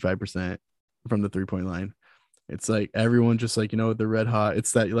 65% from the 3-point line. It's like everyone just like, they're red hot.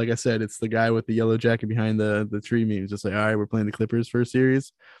 It's that, like I said, it's the guy with the yellow jacket behind the tree meme. Just like, all right, we're playing the Clippers for a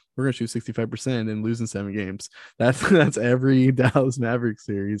series. We're gonna shoot 65% and losing 7 games. That's every Dallas Mavericks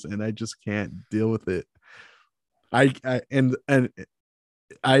series, and I just can't deal with it.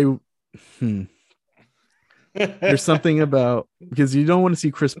 There's something about, because you don't want to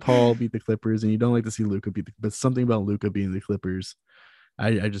see Chris Paul beat the Clippers, and you don't like to see Luka but something about Luka being the Clippers,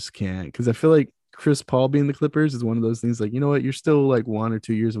 I just can't, because I feel like Chris Paul being the Clippers is one of those things like, you know what, you're still like 1 or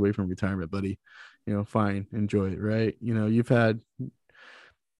 2 years away from retirement, buddy. Fine, enjoy it, right? You've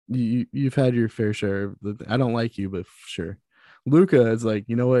had your fair share of I don't like you, but sure. Luka is like,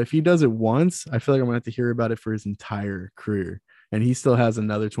 you know what, if he does it once, I feel like I'm gonna have to hear about it for his entire career, and he still has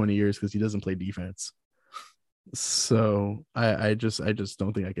another 20 years because he doesn't play defense. So I just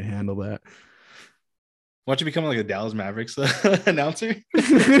don't think I can handle that. Why don't you become like a Dallas Mavericks announcer?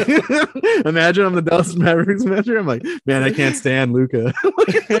 Imagine I'm the Dallas Mavericks manager. I'm like, man, I can't stand Luka.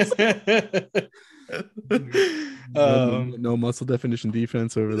 No muscle definition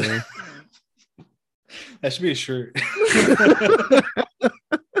defense over there. That should be a shirt.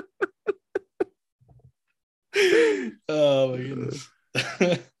 Oh my goodness.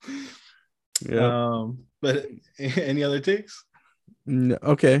 Yeah. But any other takes? No,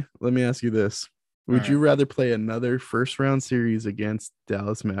 okay, let me ask you this. Would you rather play another first round series against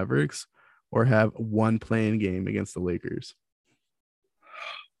Dallas Mavericks or have one playing game against the Lakers?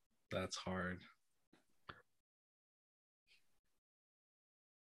 That's hard.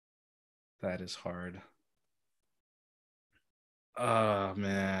 That is hard. Oh,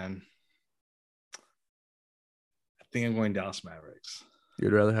 man. I think I'm going Dallas Mavericks.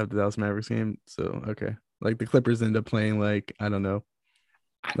 You'd rather have the Dallas Mavericks game? So, okay. Like the Clippers end up playing like, I don't know.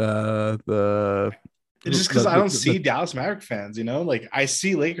 It's just because I don't see Dallas Maverick fans, like I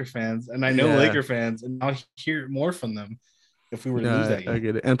see Laker fans and I know Laker fans, and I'll hear more from them if we were to lose that game. I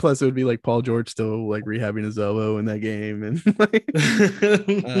get it. And plus it would be like Paul George still like rehabbing his elbow in that game, and like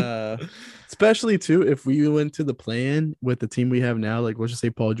especially too if we went to the play-in with the team we have now, like let's just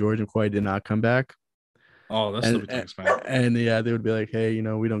say Paul George and Kawhi did not come back. Oh, that's still be smack. And yeah, they would be like, hey,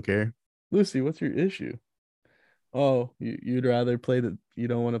 we don't care. Lucy, what's your issue? Oh, you'd rather you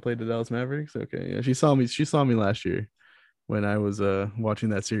don't want to play the Dallas Mavericks? Okay. Yeah, she saw me last year when I was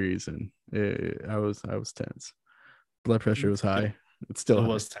watching that series, and I was tense. Blood pressure was high. It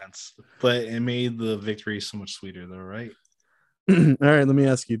was tense, but it made the victory so much sweeter though, right? All right, let me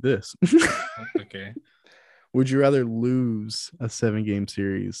ask you this. Okay. Would you rather lose a 7-game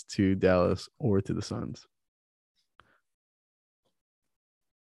series to Dallas or to the Suns?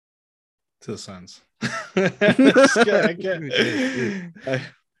 To the Suns.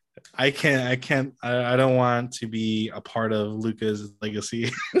 I don't want to be a part of Luka's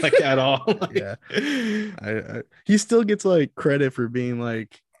legacy like at all. Yeah. He still gets like credit for being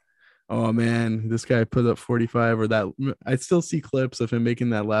like, oh man, this guy put up 45 or that. I still see clips of him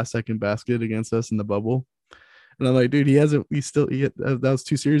making that last second basket against us in the bubble. And I'm like, dude, that was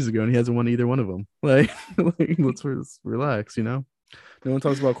 2 series ago and he hasn't won either one of them. Like, let's relax, you know? No one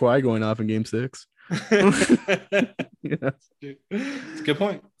talks about Kawhi going off in game 6. Yeah. It's a good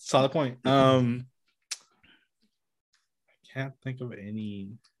point. Solid point. I can't think of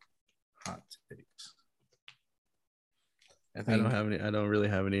any hot takes. I don't really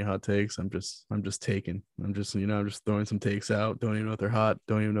have any hot takes. I'm just taking. I'm just throwing some takes out. Don't even know if they're hot.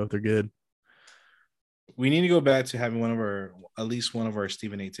 Don't even know if they're good. We need to go back to having at least one of our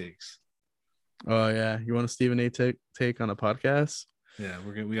Stephen A takes. Oh yeah, you want a Stephen A take on a podcast? Yeah,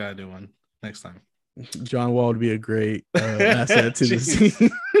 we gotta do one next time. John Wall would be a great asset to the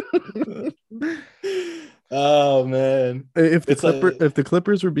team. Oh man, if the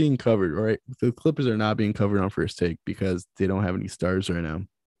Clippers were being covered, right? The Clippers are not being covered on First Take because they don't have any stars right now.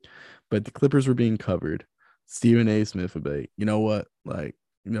 But the Clippers were being covered. Stephen A. Smith would be, you know what? Like,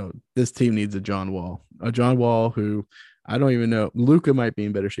 this team needs a John Wall who I don't even know. Luka might be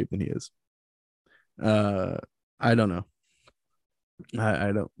in better shape than he is. I don't know.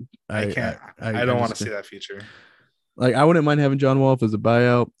 I don't want to see that future. Like, I wouldn't mind having John Wall if it was a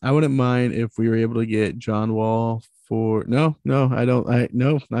buyout. I wouldn't mind if we were able to get John Wall for I'm not even gonna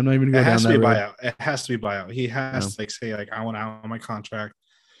go down that road. It has to be buyout. He has to say I want out on my contract.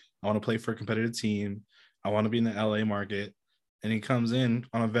 I want to play for a competitive team. I want to be in the LA market. And he comes in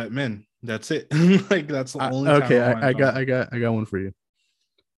on a vet min. That's it. Like, that's the only time. Okay, I got one for you.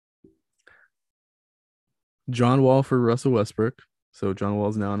 John Wall for Russell Westbrook. So John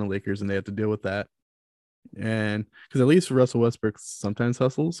Wall's now on the Lakers and they have to deal with that. And because at least Russell Westbrook sometimes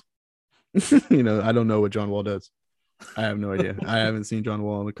hustles. I don't know what John Wall does. I have no idea. I haven't seen John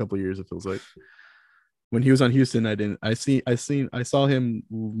Wall in a couple of years, it feels like. When he was on Houston, I saw him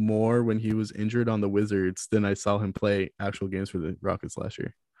more when he was injured on the Wizards than I saw him play actual games for the Rockets last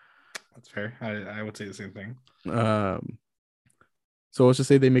year. That's fair. I would say the same thing. So let's just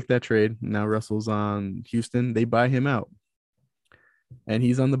say they make that trade. Now Russell's on Houston. They buy him out. And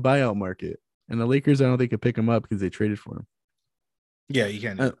he's on the buyout market. And the Lakers, I don't think, could pick him up because they traded for him. Yeah, you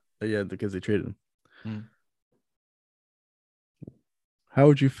can. Yeah, because they traded him. How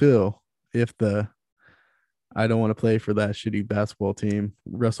would you feel if I don't want to play for that shitty basketball team,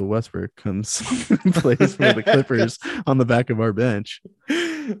 Russell Westbrook comes and plays for the Clippers on the back of our bench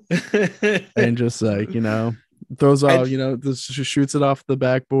and just throws off, just shoots it off the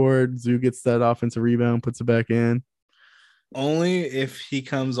backboard. Zoo gets that offensive rebound, puts it back in. Only if he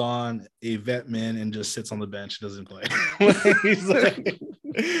comes on a vet man and just sits on the bench, doesn't play.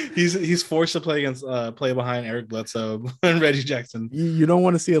 he's forced to play behind Eric Bledsoe and Reggie Jackson. You don't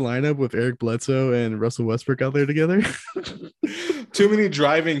want to see a lineup with Eric Bledsoe and Russell Westbrook out there together. Too many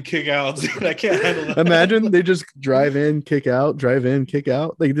drive-in kick-outs. I can't handle that. Imagine they just drive in, kick out, drive in, kick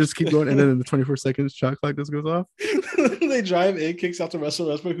out. Like, just keep going, and then in the 24 seconds, shot clock just goes off. They drive in, kicks out to Russell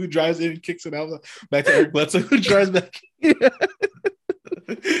Westbrook, who drives in and kicks it out back to Eric Bledsoe, who drives back. Yeah.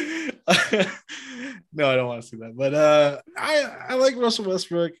 No, I don't want to see that. But I like Russell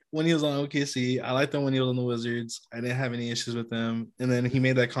Westbrook when he was on OKC. I liked him when he was on the Wizards. I didn't have any issues with him. And then he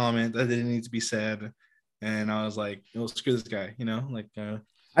made that comment that didn't need to be said. And I was like, screw this guy,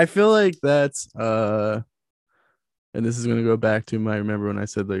 I feel like that's and this is gonna go back to remember when I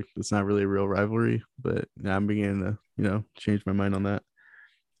said like it's not really a real rivalry, but now I'm beginning to, change my mind on that.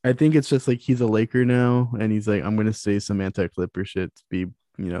 I think it's just like he's a Laker now, and he's like, I'm gonna say some anti-Clipper shit to be,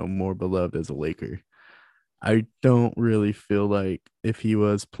 more beloved as a Laker. I don't really feel like if he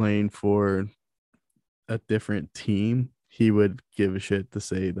was playing for a different team, he would give a shit to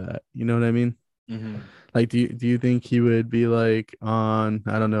say that. You know what I mean? Mm-hmm. Like, do you think he would be like on,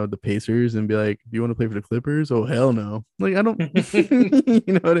 I don't know, the Pacers and be like, do you want to play for the Clippers? Oh, hell no. Like, I don't, you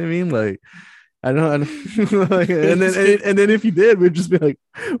know what I mean? Like, I don't like, and then if he did, we'd just be like,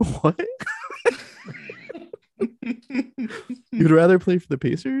 what? You'd rather play for the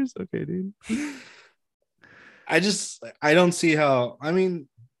Pacers? Okay, dude. I don't see how,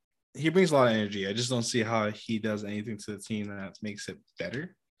 he brings a lot of energy. I just don't see how he does anything to the team that makes it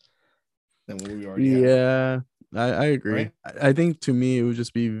better than what we already have. Yeah, I agree. Right? I think to me, it would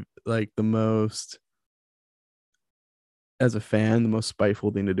just be like the most, as a fan, the most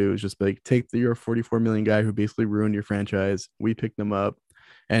spiteful thing to do is just like take your 44 million guy who basically ruined your franchise. We picked him up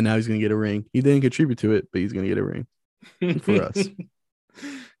and now he's going to get a ring. He didn't contribute to it, but he's going to get a ring for us.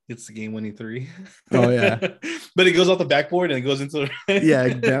 It's the game-winning three. Oh, yeah. But it goes off the backboard and it goes into Yeah,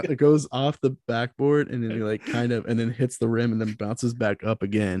 it goes off the backboard and then and then hits the rim and then bounces back up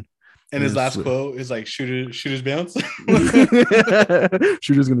again. And his last quote is like, shooters bounce.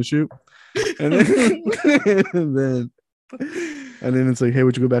 Shooter's gonna shoot. And then it's like, hey,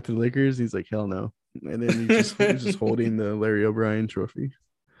 would you go back to the Lakers? He's like, hell no. And then he's just holding the Larry O'Brien trophy.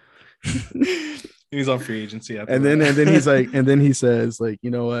 He's on free agency. And then he's like, and then he says, like,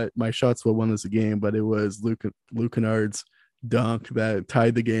 you know what? My shots will won us a game, but it was Luke Kennard's dunk that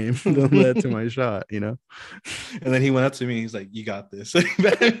tied the game that led to my shot, you know. And then he went up to me. He's like, "You got this." And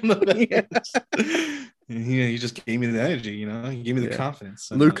he just gave me the energy, you know. He gave me the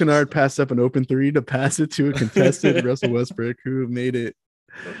confidence. Luke Kennard passed up an open three to pass it to a contested Russell Westbrook, who made it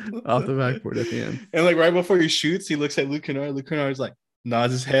off the backboard at the end. And like right before he shoots, he looks at Luke Kennard. Luke Kennard's like,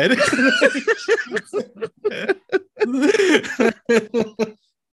 nods his head.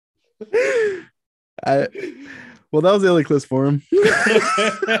 Well, that was the LA Clips Forum.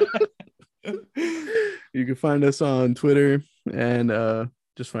 You can find us on Twitter and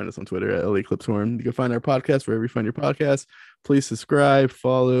just find us on Twitter at LA Clips Forum. You can find our podcast wherever you find your podcast. Please subscribe,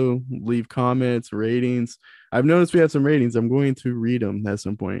 follow, leave comments, ratings. I've noticed we have some ratings. I'm going to read them at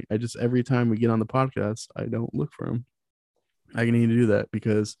some point. Every time we get on the podcast, I don't look for them. I need to do that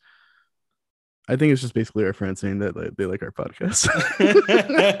because I think it's just basically our friends saying that they like our podcast.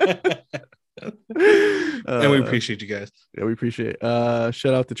 And we appreciate you guys. Yeah, we appreciate it.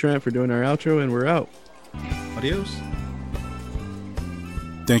 Shout out to Trent for doing our outro, and we're out. Adios.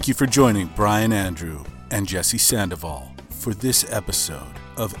 Thank you for joining Brian Andrew and Jesse Sandoval for this episode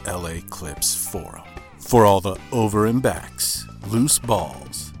of LA Clips Forum. For all the over and backs, loose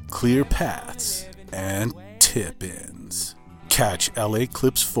balls, clear paths, and tip-ins. Catch LA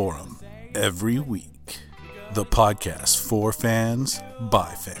Clips Forum every week. The podcast for fans,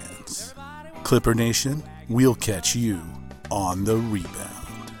 by fans. Clipper Nation, we'll catch you on the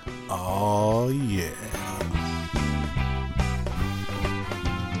rebound. Oh yeah.